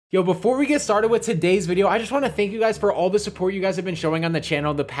Yo, before we get started with today's video, I just want to thank you guys for all the support you guys have been showing on the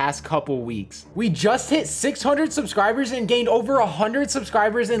channel the past couple weeks. We just hit 600 subscribers and gained over 100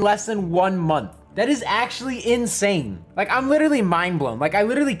 subscribers in less than 1 month. That is actually insane. Like, I'm literally mind blown. Like, I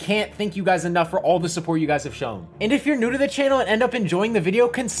literally can't thank you guys enough for all the support you guys have shown. And if you're new to the channel and end up enjoying the video,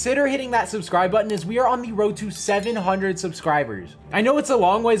 consider hitting that subscribe button as we are on the road to 700 subscribers. I know it's a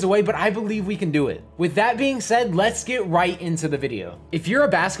long ways away, but I believe we can do it. With that being said, let's get right into the video. If you're a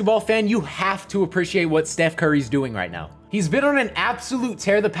basketball fan, you have to appreciate what Steph Curry's doing right now. He's been on an absolute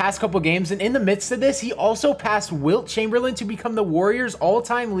tear the past couple games, and in the midst of this, he also passed Wilt Chamberlain to become the Warriors'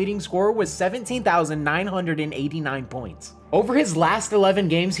 all-time leading scorer with 17,989 points. Over his last 11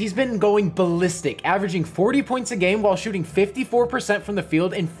 games, he's been going ballistic, averaging 40 points a game while shooting 54% from the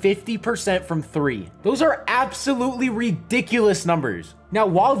field and 50% from three. Those are absolutely ridiculous numbers. Now,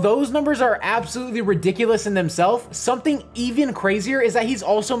 while those numbers are absolutely ridiculous in themselves, something even crazier is that he's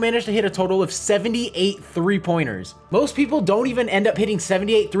also managed to hit a total of 78 three-pointers. Most people don't even end up hitting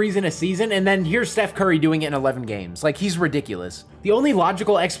 78 threes in a season, and then here's Steph Curry doing it in 11 games. Like, he's ridiculous. The only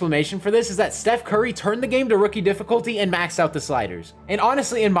logical explanation for this is that Steph Curry turned the game to rookie difficulty and maxed out the sliders. And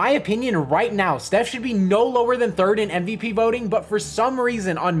honestly, in my opinion, right now, Steph should be no lower than third in MVP voting, but for some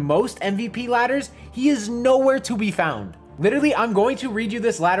reason, on most MVP ladders, he is nowhere to be found. Literally, I'm going to read you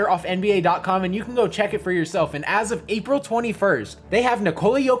this ladder off NBA.com and you can go check it for yourself. And as of April 21st, they have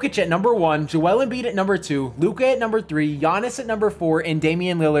Nikola Jokic at number 1, Joel Embiid at number 2, Luka at number 3, Giannis at number 4, and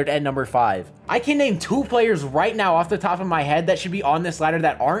Damian Lillard at number 5. I can name 2 players right now off the top of my head that should be on this ladder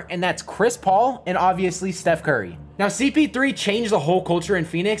that aren't, and that's Chris Paul and obviously Steph Curry. Now, CP3 changed the whole culture in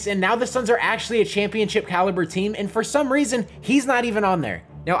Phoenix, and now the Suns are actually a championship caliber team, and for some reason, he's not even on there.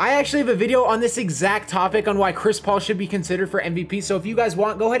 Now, I actually have a video on this exact topic on why Chris Paul should be considered for MVP, so if you guys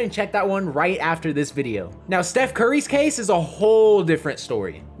want, go ahead and check that one right after this video. Now, Steph Curry's case is a whole different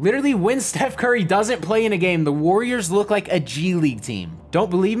story. Literally, when Steph Curry doesn't play in a game, the Warriors look like a G League team. Don't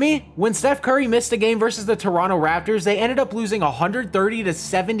believe me? When Steph Curry missed a game versus the Toronto Raptors, they ended up losing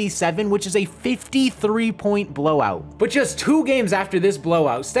 130-77, which is a 53-point blowout. But just 2 games after this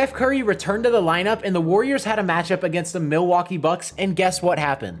blowout, Steph Curry returned to the lineup and the Warriors had a matchup against the Milwaukee Bucks, and guess what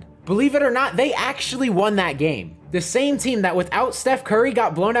happened? Believe it or not, they actually won that game. The same team that without Steph Curry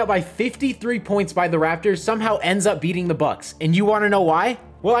got blown out by 53 points by the Raptors somehow ends up beating the Bucks. And you want to know why?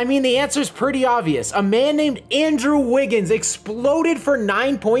 Well, I mean, the answer's pretty obvious. A man named Andrew Wiggins exploded for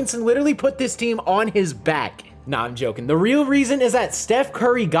 9 points and literally put this team on his back. Nah, I'm joking. The real reason is that Steph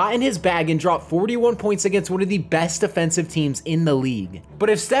Curry got in his bag and dropped 41 points against one of the best defensive teams in the league. But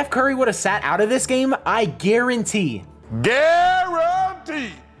if Steph Curry would have sat out of this game, I guarantee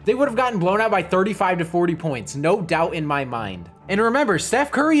they would have gotten blown out by 35 to 40 points, no doubt in my mind. And remember,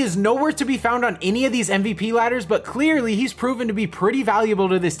 Steph Curry is nowhere to be found on any of these MVP ladders, but clearly he's proven to be pretty valuable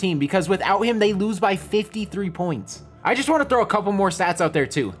to this team because without him, they lose by 53 points. I just want to throw a couple more stats out there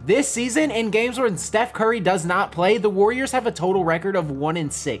too. This season, in games when Steph Curry does not play, the Warriors have a total record of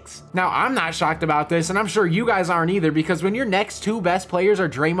 1-6. Now, I'm not shocked about this, and I'm sure you guys aren't either, because when your next 2 best players are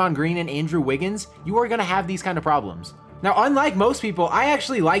Draymond Green and Andrew Wiggins, you are going to have these kind of problems. Now, unlike most people, I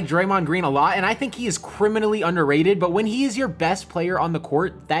actually like Draymond Green a lot, and I think he is criminally underrated, but when he is your best player on the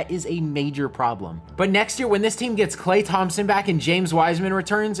court, that is a major problem. But next year, when this team gets Klay Thompson back and James Wiseman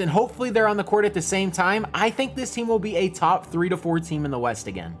returns, and hopefully they're on the court at the same time, I think this team will be a top 3 to 4 team in the West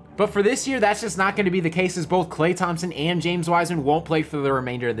again. But for this year, that's just not going to be the case as both Klay Thompson and James Wiseman won't play for the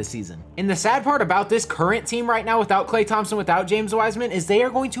remainder of the season. And the sad part about this current team right now without Klay Thompson, without James Wiseman, is they are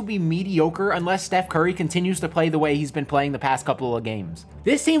going to be mediocre unless Steph Curry continues to play the way he's been playing the past couple of games.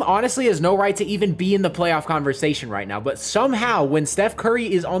 This team honestly has no right to even be in the playoff conversation right now, but somehow when Steph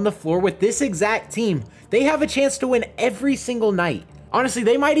Curry is on the floor with this exact team, they have a chance to win every single night. Honestly,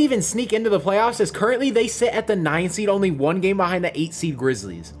 they might even sneak into the playoffs as currently they sit at the 9 seed, only 1 game behind the 8 seed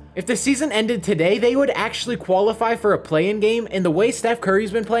Grizzlies. If the season ended today, they would actually qualify for a play-in game, and the way Steph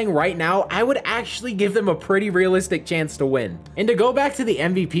Curry's been playing right now, I would actually give them a pretty realistic chance to win. And to go back to the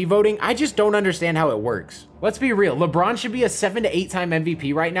MVP voting, I just don't understand how it works. Let's be real, LeBron should be a 7 to 8 time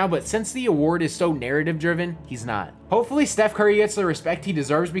MVP right now, but since the award is so narrative driven, he's not. Hopefully Steph Curry gets the respect he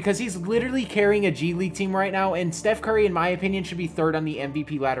deserves because he's literally carrying a G League team right now, and Steph Curry, in my opinion, should be 3rd on the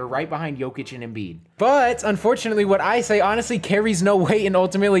MVP ladder right behind Jokic and Embiid. But unfortunately, what I say honestly carries no weight and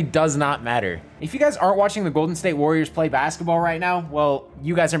ultimately does not matter. If you guys aren't watching the Golden State Warriors play basketball right now, well,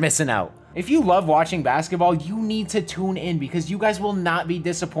 you guys are missing out. If you love watching basketball, you need to tune in because you guys will not be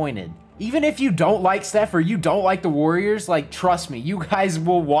disappointed. Even if you don't like Steph or you don't like the Warriors, like, trust me, you guys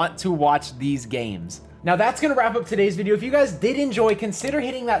will want to watch these games. Now that's going to wrap up today's video. If you guys did enjoy, consider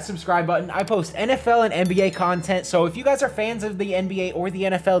hitting that subscribe button. I post NFL and NBA content, so if you guys are fans of the NBA or the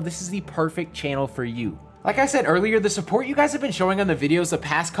NFL, this is the perfect channel for you. Like I said earlier, the support you guys have been showing on the videos the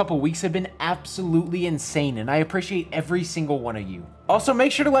past couple weeks have been absolutely insane, and I appreciate every single one of you. Also,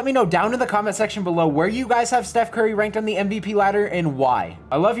 make sure to let me know down in the comment section below where you guys have Steph Curry ranked on the MVP ladder and why.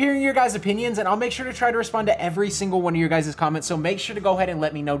 I love hearing your guys' opinions, and I'll make sure to try to respond to every single one of your guys' comments, so make sure to go ahead and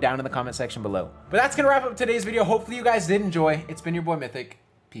let me know down in the comment section below. But that's going to wrap up today's video. Hopefully you guys did enjoy. It's been your boy Mythic.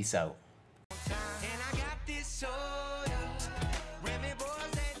 Peace out.